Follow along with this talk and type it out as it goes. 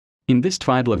In this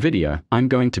Tvidler video, I'm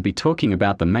going to be talking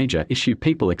about the major issue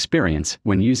people experience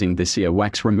when using this ear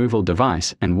wax removal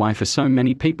device and why for so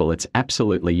many people it's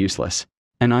absolutely useless.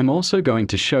 And I'm also going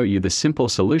to show you the simple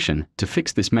solution to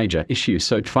fix this major issue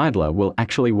so Tvidler will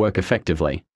actually work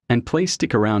effectively. And please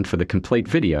stick around for the complete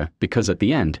video, because at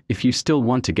the end, if you still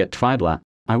want to get Tvidler,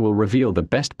 I will reveal the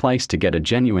best place to get a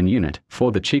genuine unit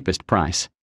for the cheapest price.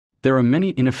 There are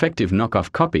many ineffective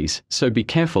knockoff copies, so be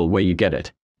careful where you get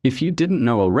it. If you didn't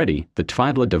know already, the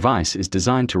Tvidler device is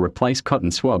designed to replace cotton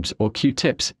swabs or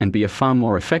Q-tips and be a far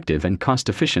more effective and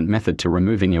cost-efficient method to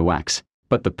removing your wax.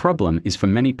 But the problem is, for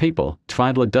many people,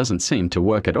 Tvidler doesn't seem to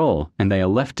work at all, and they are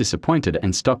left disappointed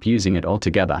and stop using it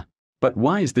altogether. But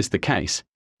why is this the case?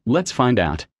 Let's find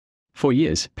out. For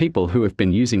years, people who have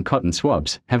been using cotton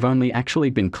swabs have only actually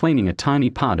been cleaning a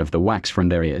tiny part of the wax from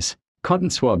their ears.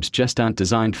 Cotton swabs just aren't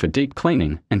designed for deep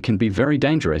cleaning and can be very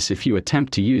dangerous if you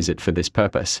attempt to use it for this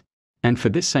purpose. And for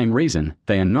this same reason,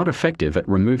 they are not effective at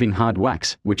removing hard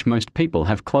wax, which most people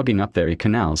have clogging up their ear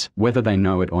canals, whether they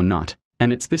know it or not.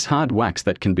 And it's this hard wax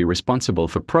that can be responsible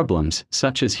for problems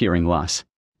such as hearing loss.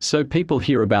 So people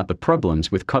hear about the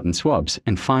problems with cotton swabs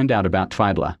and find out about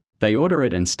Tvidler. They order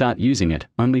it and start using it,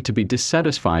 only to be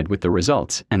dissatisfied with the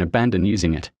results and abandon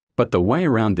using it. But the way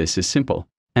around this is simple.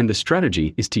 And the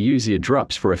strategy is to use ear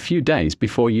drops for a few days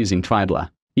before using Tvidler.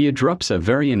 Ear drops are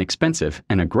very inexpensive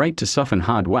and are great to soften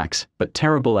hard wax, but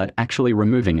terrible at actually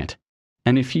removing it.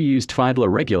 And if you use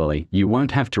Tvidler regularly, you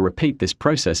won't have to repeat this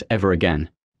process ever again.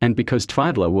 And because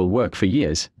Tvidler will work for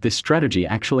years, this strategy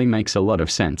actually makes a lot of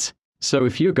sense. So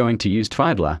if you're going to use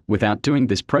Tvidler without doing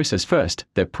this process first,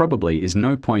 there probably is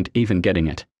no point even getting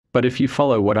it. But if you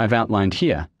follow what I've outlined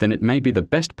here, then it may be the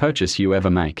best purchase you ever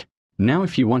make. Now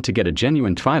if you want to get a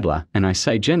genuine Tvidler, and I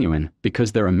say genuine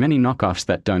because there are many knockoffs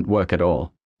that don't work at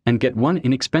all, and get one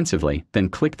inexpensively, then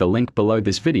click the link below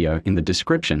this video in the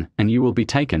description and you will be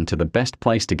taken to the best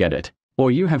place to get it.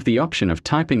 Or you have the option of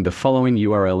typing the following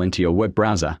URL into your web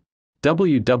browser: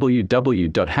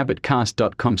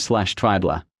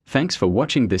 www.habitcast.com/Tvidler. Thanks for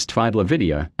watching this Tvidler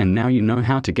video, and now you know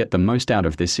how to get the most out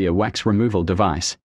of this ear wax removal device.